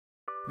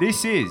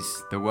This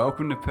is the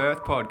Welcome to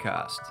Perth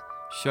podcast,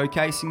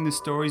 showcasing the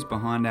stories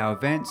behind our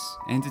events,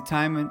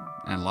 entertainment,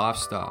 and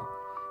lifestyle.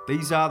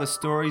 These are the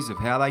stories of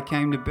how they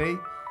came to be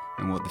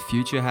and what the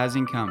future has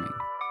in coming.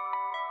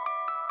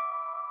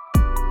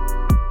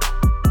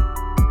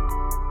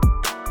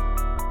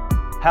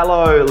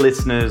 Hello,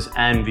 listeners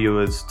and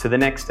viewers, to the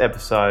next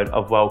episode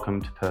of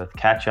Welcome to Perth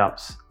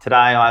Catch-Ups. Today,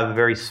 I have a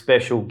very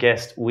special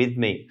guest with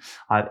me.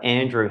 I have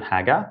Andrew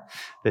Haggar,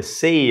 the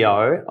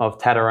CEO of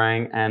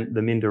Tatarang and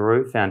the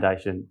Minderoo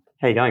Foundation.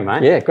 How you going,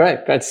 mate? Yeah,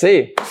 great. Great to see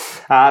you.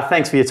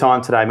 Thanks for your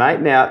time today,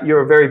 mate. Now, you're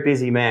a very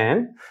busy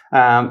man.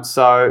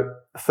 So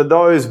for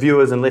those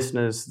viewers and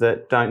listeners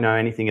that don't know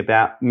anything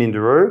about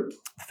Minderoo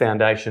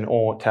Foundation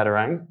or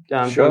Tatarang,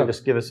 Sure. can you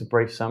just give us a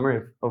brief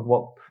summary of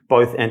what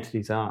both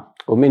entities are?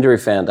 Well,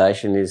 Minderoo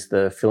Foundation is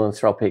the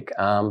philanthropic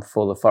arm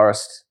for the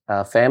Forrest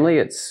family.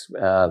 It's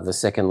the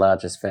second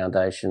largest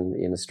foundation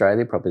in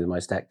Australia, probably the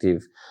most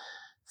active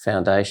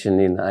foundation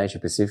in Asia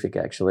Pacific,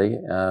 actually.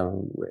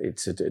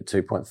 It's a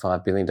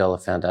 $2.5 billion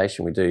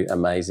foundation. We do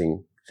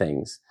amazing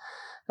things.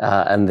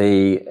 And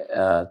the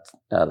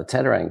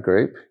Tatarang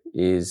Group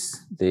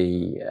is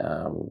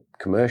the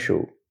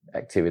commercial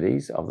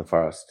activities of the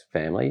Forrest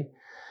family.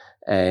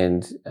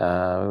 And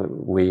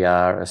we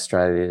are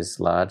Australia's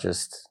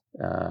largest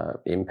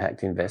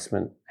impact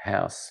investment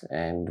house,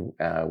 and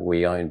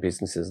we own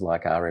businesses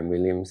like RM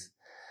Williams.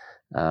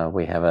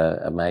 We have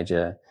a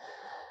major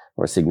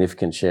or a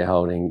significant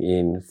shareholding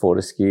in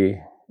Fortescue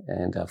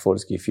and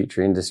Fortescue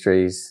Future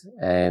Industries,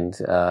 and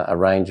a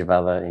range of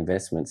other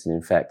investments. And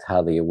in fact,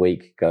 hardly a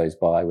week goes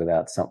by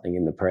without something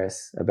in the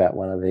press about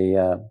one of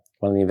the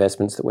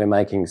investments that we're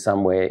making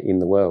somewhere in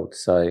the world.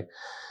 So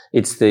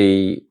it's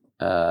the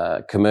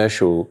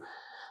commercial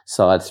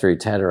side through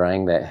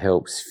Tatarang that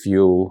helps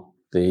fuel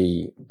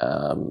the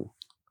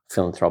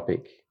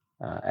philanthropic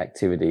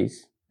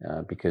activities,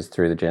 because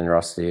through the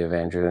generosity of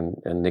Andrew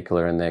and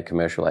Nicola and their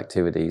commercial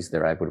activities,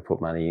 they're able to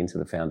put money into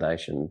the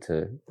foundation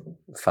to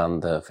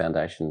fund the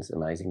foundation's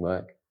amazing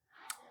work.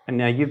 And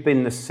now you've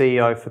been the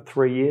CEO for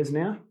 3 years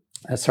now?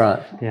 That's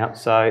right. Yeah,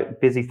 so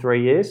busy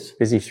 3 years?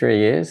 Busy 3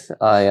 years.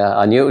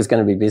 I knew it was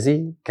going to be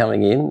busy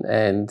coming in,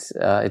 and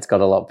it's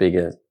got a lot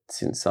bigger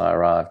since I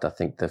arrived. I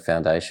think the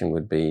foundation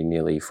would be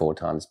nearly 4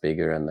 times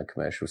bigger, and the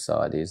commercial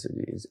side is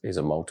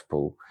a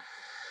multiple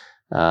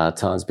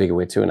times bigger.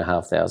 We're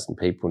 2,500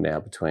 people now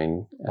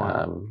between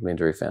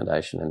Minderoo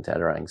Foundation and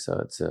Tatarang, so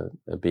it's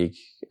a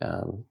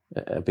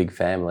big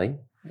family,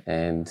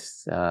 and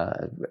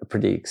a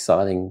pretty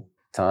exciting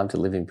time to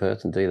live in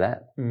Perth and do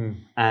that.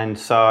 And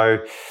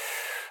so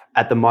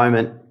at the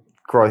moment,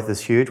 growth is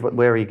huge.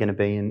 Where are you going to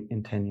be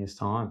in 10 years'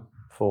 time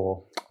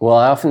for? Well,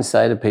 I often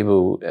say to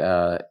people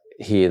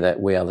here that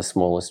we are the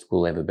smallest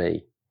we'll ever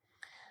be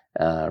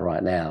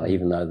right now,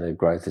 even though the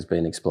growth has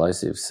been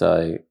explosive.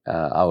 So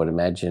I would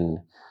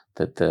imagine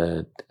that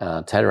the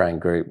Tatarang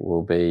Group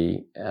will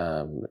be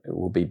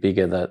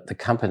bigger. The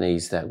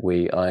companies that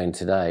we own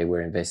today,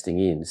 we're investing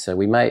in.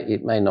 So it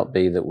may not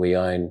be that we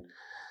own,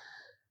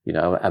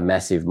 a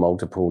massive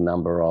multiple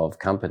number of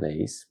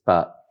companies,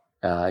 but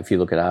if you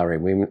look at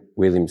RM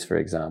Williams, for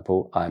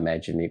example, I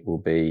imagine it will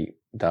be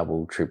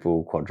double,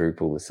 triple,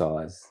 quadruple the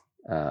size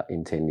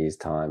in 10 years'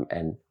 time.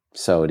 And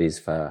so it is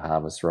for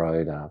Harvest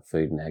Road, our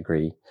food and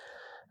agri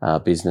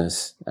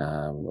business,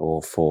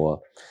 or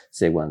for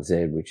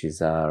Z1Z, which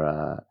is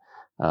our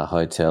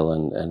hotel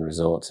and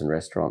resorts and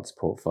restaurants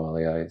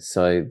portfolio.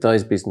 So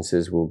those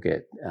businesses will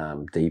get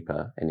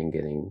deeper, and in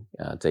getting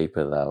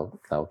deeper,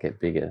 they'll get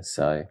bigger.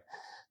 So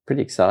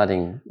pretty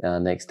exciting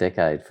next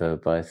decade for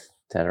both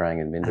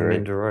Tatarang and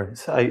Minderoo.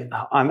 So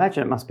I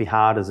imagine it must be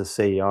hard as a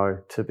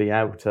CEO to be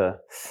able to.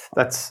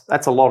 That's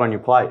a lot on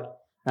your plate.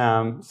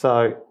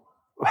 So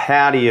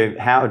how do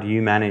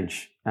you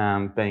manage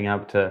being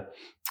able to,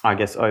 I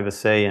guess,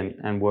 oversee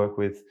and work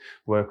with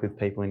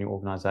people in your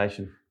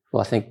organisation?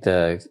 Well, I think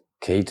the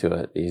key to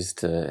it is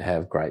to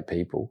have great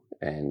people,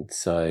 and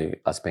so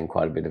I spend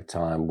quite a bit of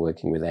time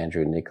working with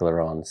Andrew and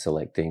Nicola on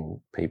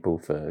selecting people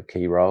for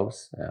key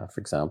roles. For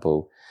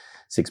example,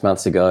 6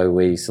 months ago,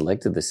 we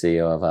selected the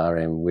CEO of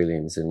RM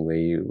Williams, and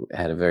we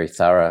had a very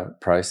thorough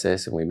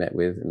process, and we met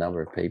with a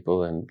number of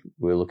people, and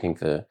we were looking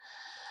for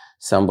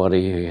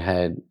somebody who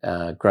had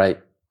great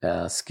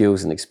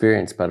skills and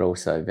experience, but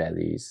also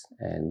values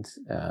and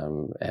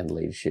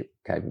leadership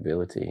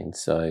capability. And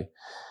so,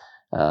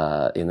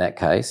 in that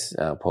case,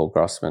 Paul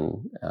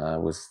Grossman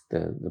was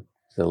the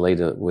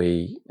leader that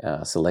we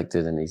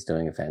selected, and he's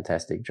doing a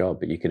fantastic job.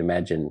 But you could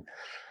imagine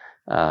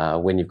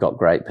when you've got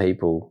great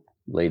people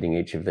leading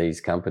each of these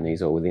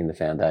companies, or within the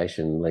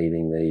foundation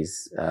leading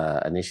these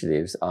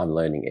initiatives, I'm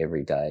learning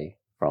every day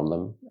from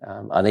them.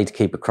 I need to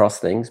keep across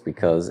things,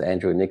 because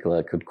Andrew and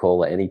Nicola could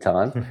call at any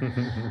time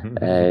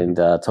and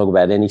talk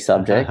about any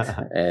subject,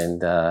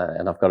 and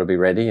I've got to be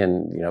ready.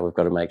 And we've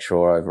got to make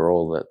sure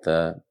overall that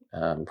the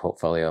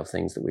portfolio of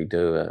things that we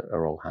do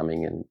are all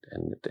humming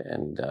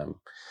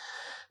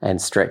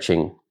and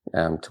stretching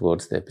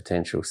towards their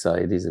potential. So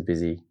it is a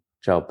busy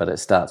job, but it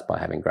starts by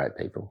having great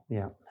people.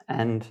 Yeah,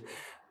 and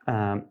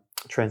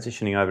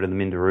transitioning over to the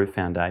Minderoo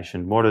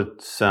Foundation, what are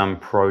some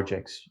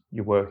projects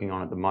you're working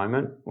on at the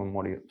moment? And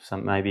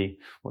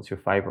what's your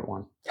favourite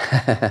one?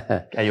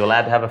 Are you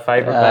allowed to have a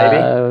favourite,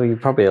 baby? You're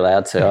probably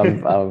allowed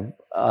to.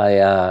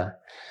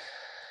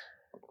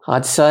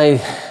 I'd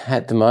say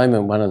at the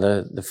moment one of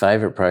the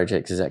favourite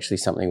projects is actually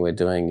something we're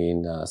doing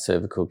in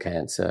cervical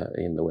cancer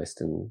in the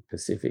Western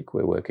Pacific.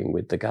 We're working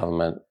with the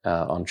government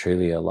on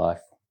truly a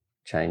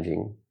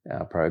life-changing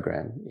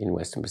program in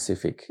Western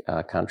Pacific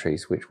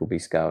countries, which will be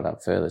scaled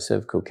up further.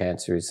 Cervical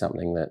cancer is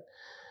something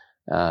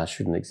that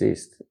shouldn't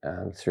exist.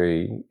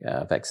 Through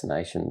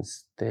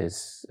vaccinations,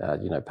 there's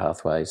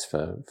pathways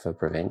for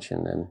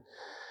prevention,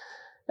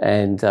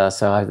 and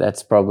so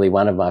that's probably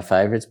one of my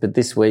favourites. But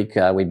this week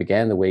we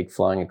began the week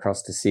flying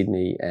across to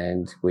Sydney,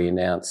 and we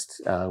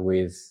announced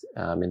with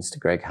Minister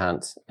Greg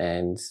Hunt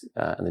and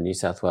the New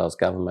South Wales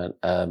government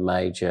a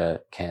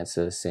major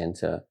cancer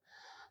centre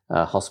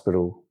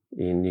hospital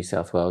in New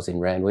South Wales in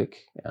Randwick,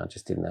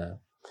 just in the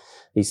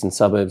eastern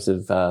suburbs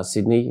of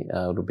Sydney.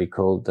 It'll be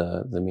called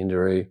the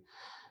Minderoo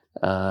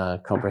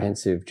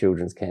Comprehensive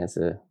Children's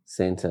Cancer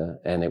Centre,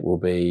 and it will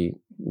be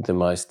the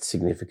most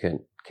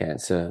significant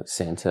cancer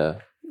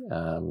centre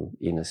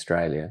in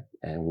Australia,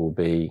 and will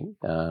be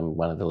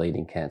one of the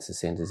leading cancer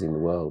centres in the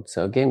world.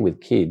 So again,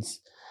 with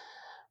kids,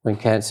 when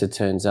cancer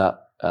turns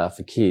up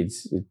for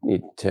kids,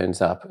 it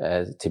turns up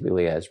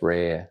typically as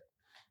rare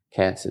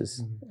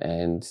cancers,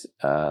 and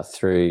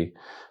through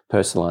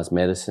personalised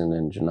medicine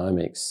and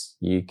genomics,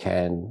 you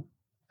can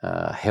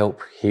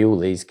help heal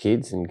these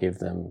kids and give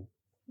them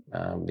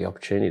the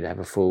opportunity to have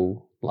a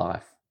full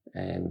life.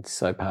 And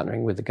so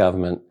partnering with the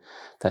government,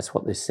 that's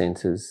what this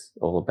centre's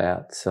all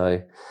about.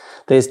 So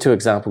there's two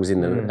examples in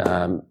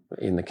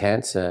the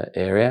cancer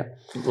area.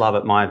 Love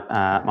it.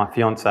 My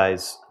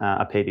fiance's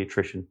a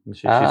paediatrician.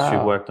 She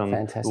worked on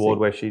fantastic. the ward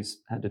where she's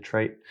had to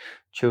treat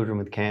children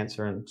with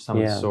cancer, and some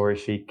of the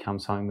stories she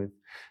comes home with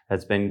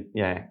has been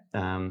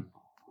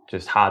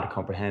just hard to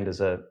comprehend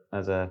as a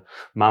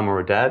mum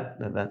or a dad.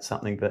 That's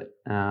something that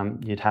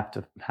you'd have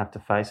to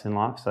face in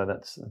life. So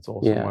that's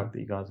awesome work that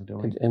you guys are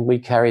doing. And we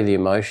carry the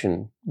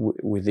emotion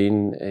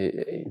within.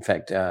 In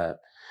fact,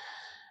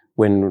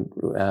 when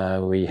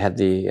we had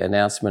the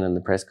announcement and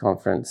the press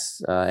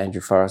conference,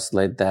 Andrew Forrest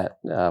led that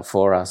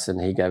for us,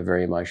 and he gave a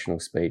very emotional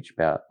speech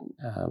about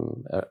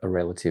a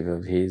relative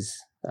of his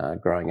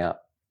growing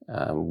up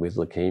with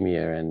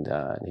leukemia, and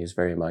he was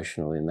very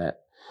emotional in that.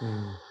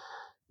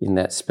 In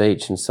that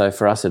speech. And so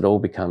for us, it all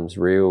becomes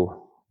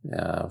real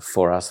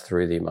for us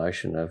through the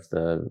emotion of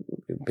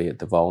be it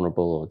the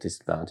vulnerable or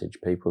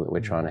disadvantaged people that we're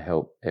trying to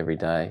help every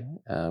day.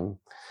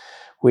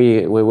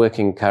 We're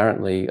working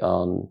currently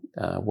on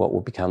what will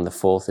become the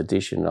 4th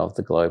edition of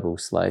the Global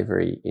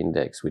Slavery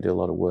Index. We do a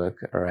lot of work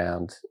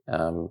around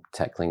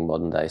tackling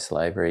modern day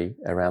slavery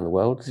around the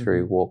world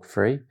through Walk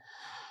Free,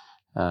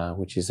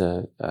 which is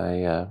a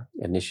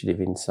initiative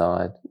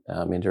inside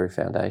Minderoo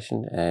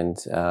Foundation, and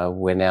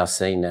we're now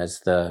seen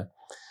as the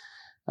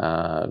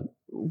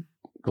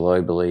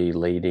globally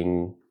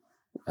leading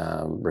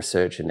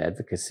research and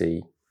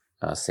advocacy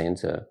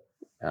centre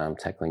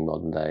tackling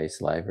modern day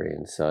slavery.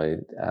 And so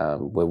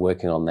we're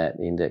working on that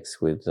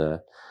index with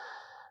the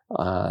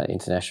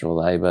International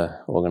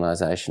Labour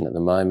Organisation at the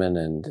moment,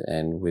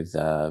 and with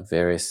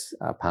various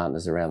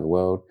partners around the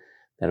world.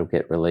 That'll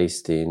get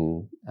released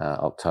in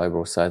October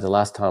or so. The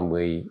last time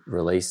we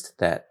released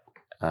that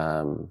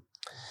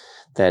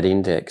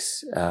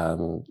index,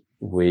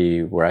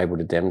 we were able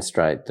to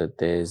demonstrate that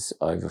there's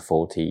over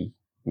 40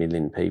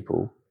 million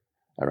people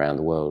around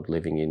the world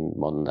living in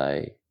modern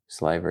day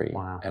slavery.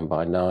 Wow. And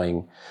by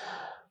knowing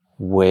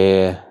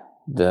where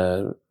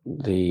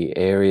the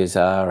areas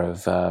are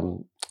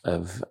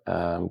of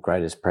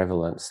greatest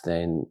prevalence,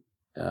 then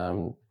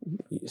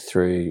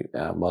through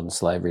modern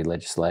slavery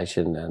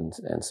legislation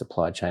and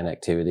supply chain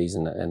activities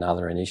and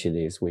other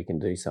initiatives, we can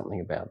do something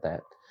about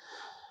that.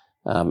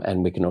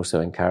 And we can also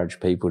encourage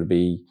people to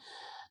be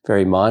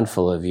very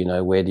mindful of,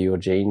 where do your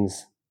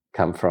genes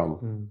come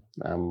from?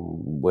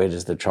 Where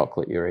does the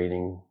chocolate you're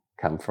eating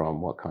come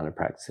from? What kind of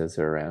practices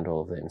are around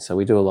all of them? So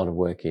we do a lot of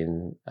work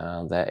in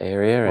that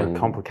area. What a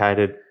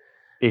complicated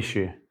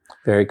issue.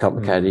 Very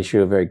complicated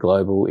issue, a very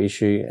global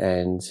issue,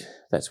 and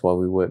that's why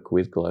we work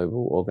with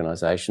global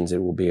organisations.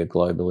 It will be a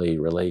globally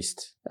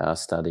released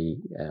study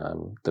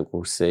that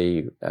will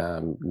see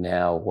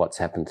now what's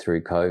happened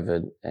through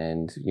COVID,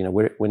 and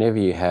whenever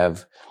you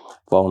have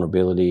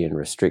vulnerability and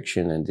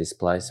restriction and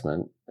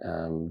displacement,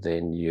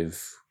 then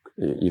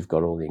you've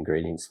got all the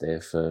ingredients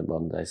there for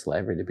modern day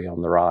slavery to be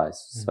on the rise.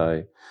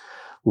 So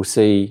we'll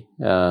see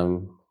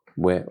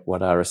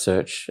what our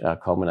research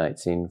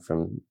culminates in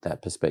from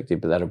that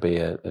perspective, but that'll be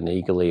an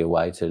eagerly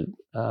awaited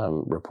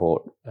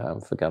report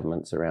for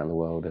governments around the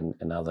world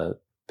and other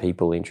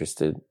people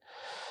interested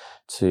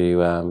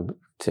to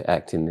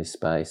act in this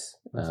space,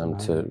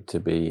 to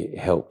be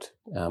helped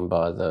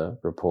by the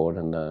report,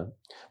 and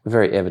we're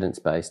very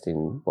evidence-based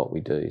in what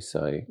we do.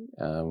 So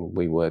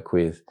we work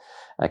with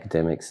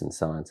academics and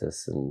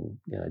scientists and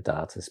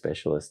data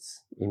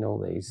specialists in all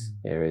these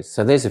areas.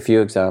 So there's a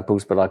few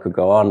examples, but I could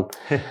go on.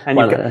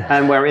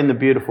 And we're in the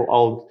beautiful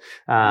old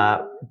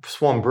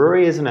Swan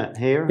Brewery, isn't it,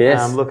 here?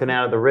 Yes. Looking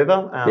out at the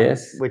river,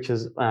 yes. Which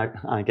is,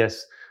 I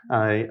guess,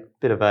 a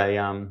bit of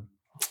a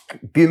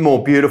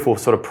more beautiful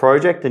sort of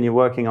project. And you're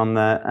working on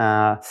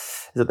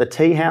is it the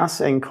tea house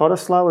in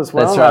Cottesloe as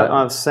well? That's right.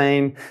 I've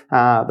seen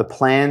the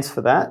plans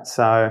for that.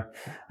 So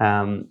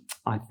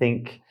I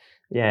think,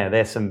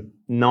 there's some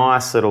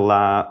nice little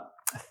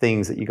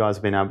things that you guys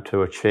have been able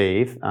to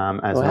achieve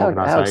as an organisation.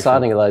 How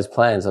exciting are those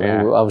plans? I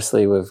mean,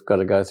 obviously we've got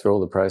to go through all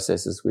the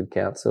processes with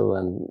council,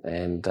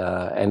 and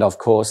of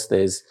course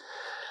there's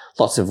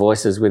lots of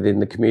voices within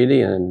the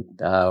community, and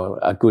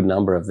a good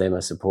number of them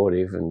are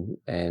supportive,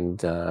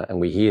 and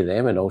we hear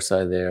them. And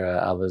also there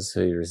are others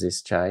who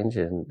resist change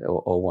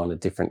or want a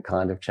different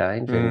kind of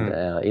change.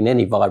 And in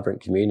any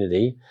vibrant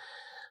community,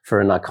 for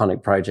an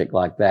iconic project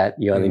like that,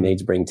 you only need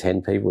to bring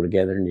 10 people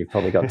together, and you've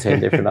probably got 10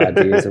 different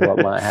ideas of what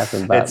might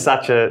happen. But it's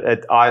such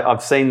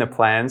I've seen the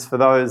plans. For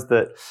those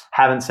that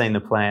haven't seen the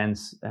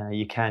plans,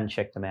 you can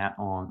check them out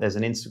there's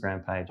an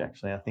Instagram page,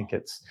 actually. I think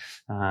it's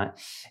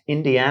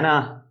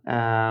Indiana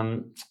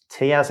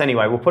Tea House.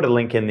 Anyway, we'll put a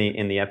link in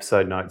the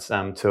episode notes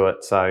to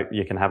it, so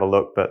you can have a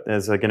look. But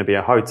there's going to be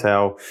a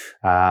hotel,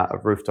 a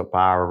rooftop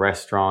bar, a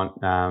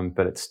restaurant,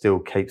 but it still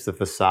keeps the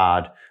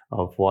facade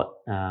of what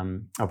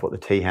the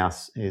tea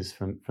house is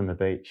from the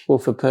beach. Well,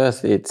 for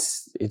Perth,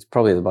 it's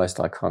probably the most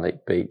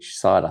iconic beach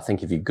site. I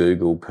think if you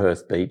Google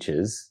Perth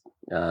beaches,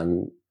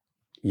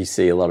 you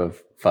see a lot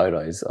of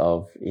photos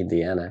of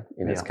Indiana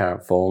in its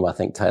current form. I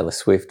think Taylor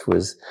Swift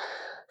was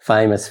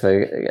famous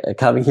for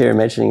coming here and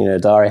mentioning in her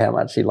diary how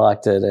much she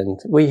liked it. And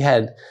we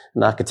had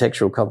an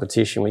architectural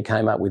competition. We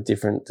came up with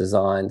different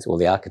designs, or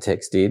the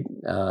architects did,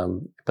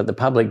 but the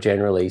public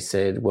generally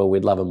said, well,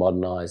 we'd love a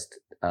modernised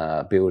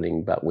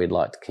building, but we'd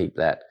like to keep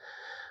that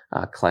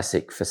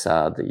classic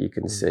facade that you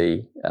can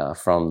see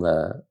from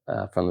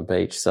the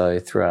beach. So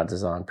through our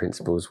design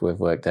principles, we've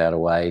worked out a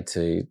way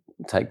to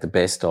take the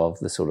best of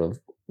the sort of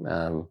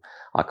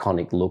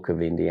iconic look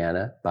of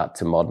Indiana, but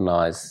to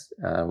modernise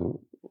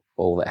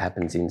all that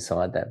happens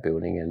inside that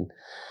building. And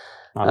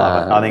I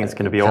love it. I think it's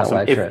going to be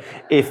awesome.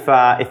 If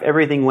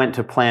everything went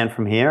to plan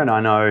from here, and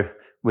I know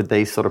with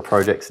these sort of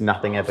projects,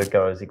 nothing ever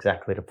goes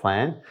exactly to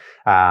plan.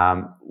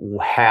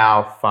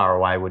 How far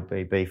away would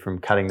we be from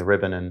cutting the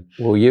ribbon? And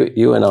well,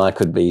 you and I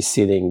could be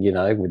sitting,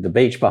 with the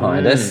beach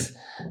behind us,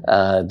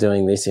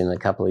 doing this in a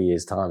couple of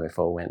years' time if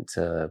all went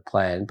to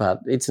plan. But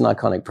it's an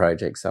iconic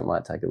project, so it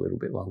might take a little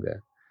bit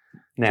longer.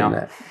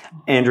 Now,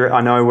 Andrew, I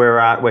know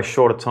we're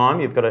short of time.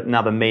 You've got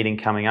another meeting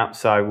coming up,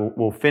 so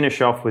we'll finish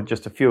off with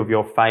just a few of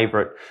your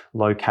favourite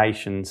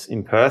locations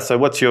in Perth. So,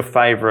 what's your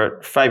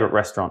favourite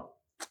restaurant?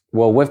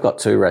 Well, we've got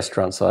two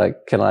restaurants, so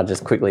can I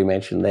just quickly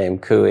mention them?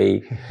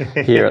 Cooey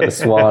here at the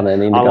Swan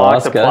and Indigo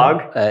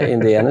Oscar,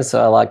 Indiana,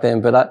 so I like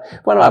them. But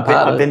one of our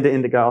partners... I've been to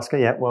Indigo Oscar,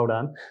 yeah, well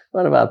done.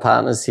 One of our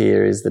partners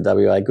here is the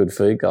WA Good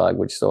Food Guide,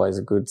 which is always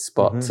a good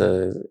spot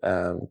to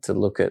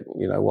look at,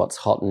 what's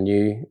hot and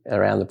new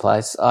around the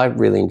place. I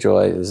really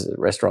enjoy, there's a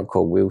restaurant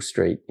called Will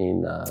Street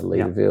in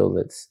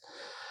Leederville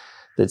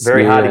that's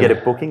very hard to get a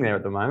booking there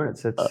at the moment.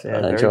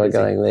 I enjoy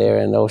going there.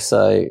 And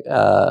also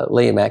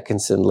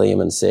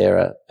Liam and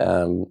Sarah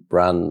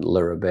run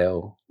La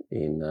Rebelle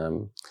in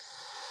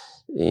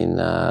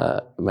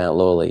Mount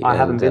Lawley. I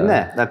haven't been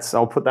there.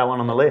 I'll put that one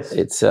on the list.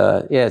 It's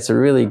it's a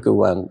really good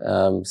one.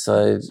 And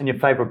your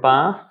favourite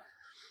bar?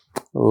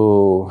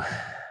 Oh,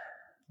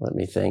 let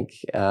me think.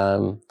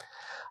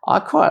 I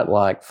quite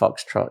like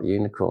Foxtrot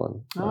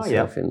Unicorn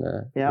myself in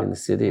the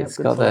city. It's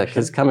got that,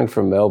 because coming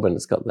from Melbourne,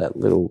 it's got that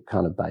little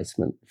kind of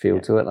basement feel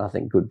to it. And I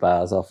think good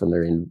bars often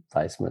they're in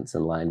basements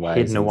and laneways.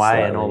 Hidden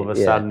away, and all of a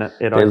sudden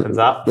it opens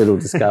up. Little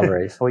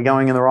discoveries. Are we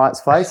going in the right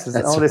space? Is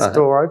this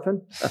door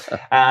open?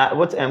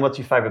 What's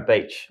your favourite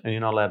beach? And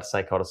you're not allowed to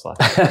say Cottesloe.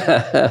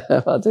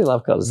 I do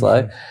love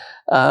Cottesloe.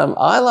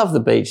 I love the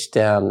beach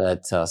down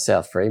at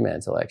South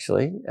Fremantle,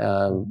 actually,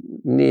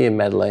 near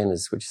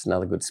Madalena's, which is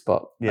another good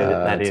spot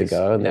to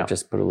go. And they've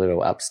just put a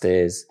little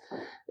upstairs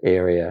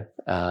area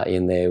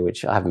in there,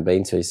 which I haven't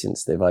been to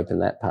since they've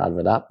opened that part of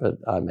it up, but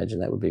I imagine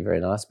that would be very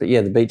nice. But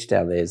yeah, the beach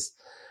down there is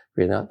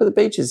really nice. But the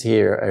beaches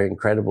here are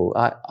incredible.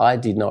 I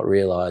did not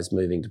realise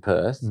moving to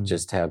Perth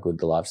just how good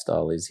the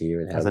lifestyle is here.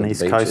 And how as an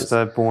East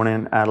Coaster, born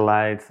in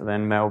Adelaide,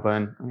 then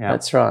Melbourne. Yeah.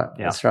 That's right.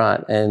 Yeah. That's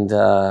right.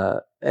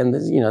 And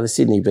the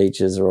Sydney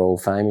beaches are all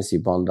famous,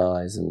 your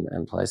Bondi's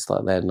and places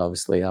like that, and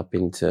obviously up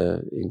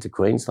into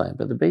Queensland.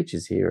 But the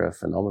beaches here are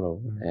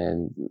phenomenal,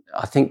 and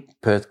I think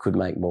Perth could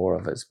make more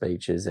of its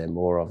beaches and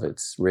more of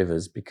its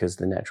rivers, because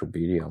the natural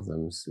beauty of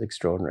them is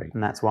extraordinary.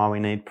 And that's why we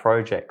need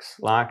projects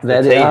like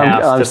the Tea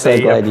House to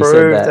be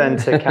approved and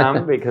to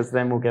come, because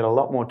then we'll get a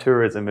lot more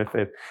tourism if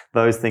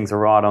those things are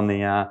right on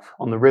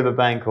the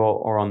riverbank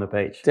or on the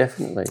beach.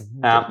 Definitely.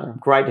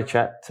 Great to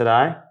chat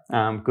today.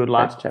 Good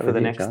luck chat for with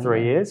the you, next John.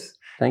 3 years.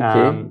 Thank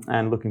you.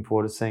 And looking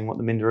forward to seeing what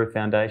the Minderoo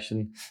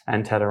Foundation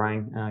and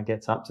Tatarang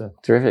gets up to.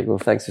 Terrific. Well,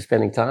 thanks for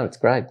spending time. It's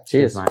great.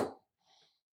 Cheers. Cheers, mate.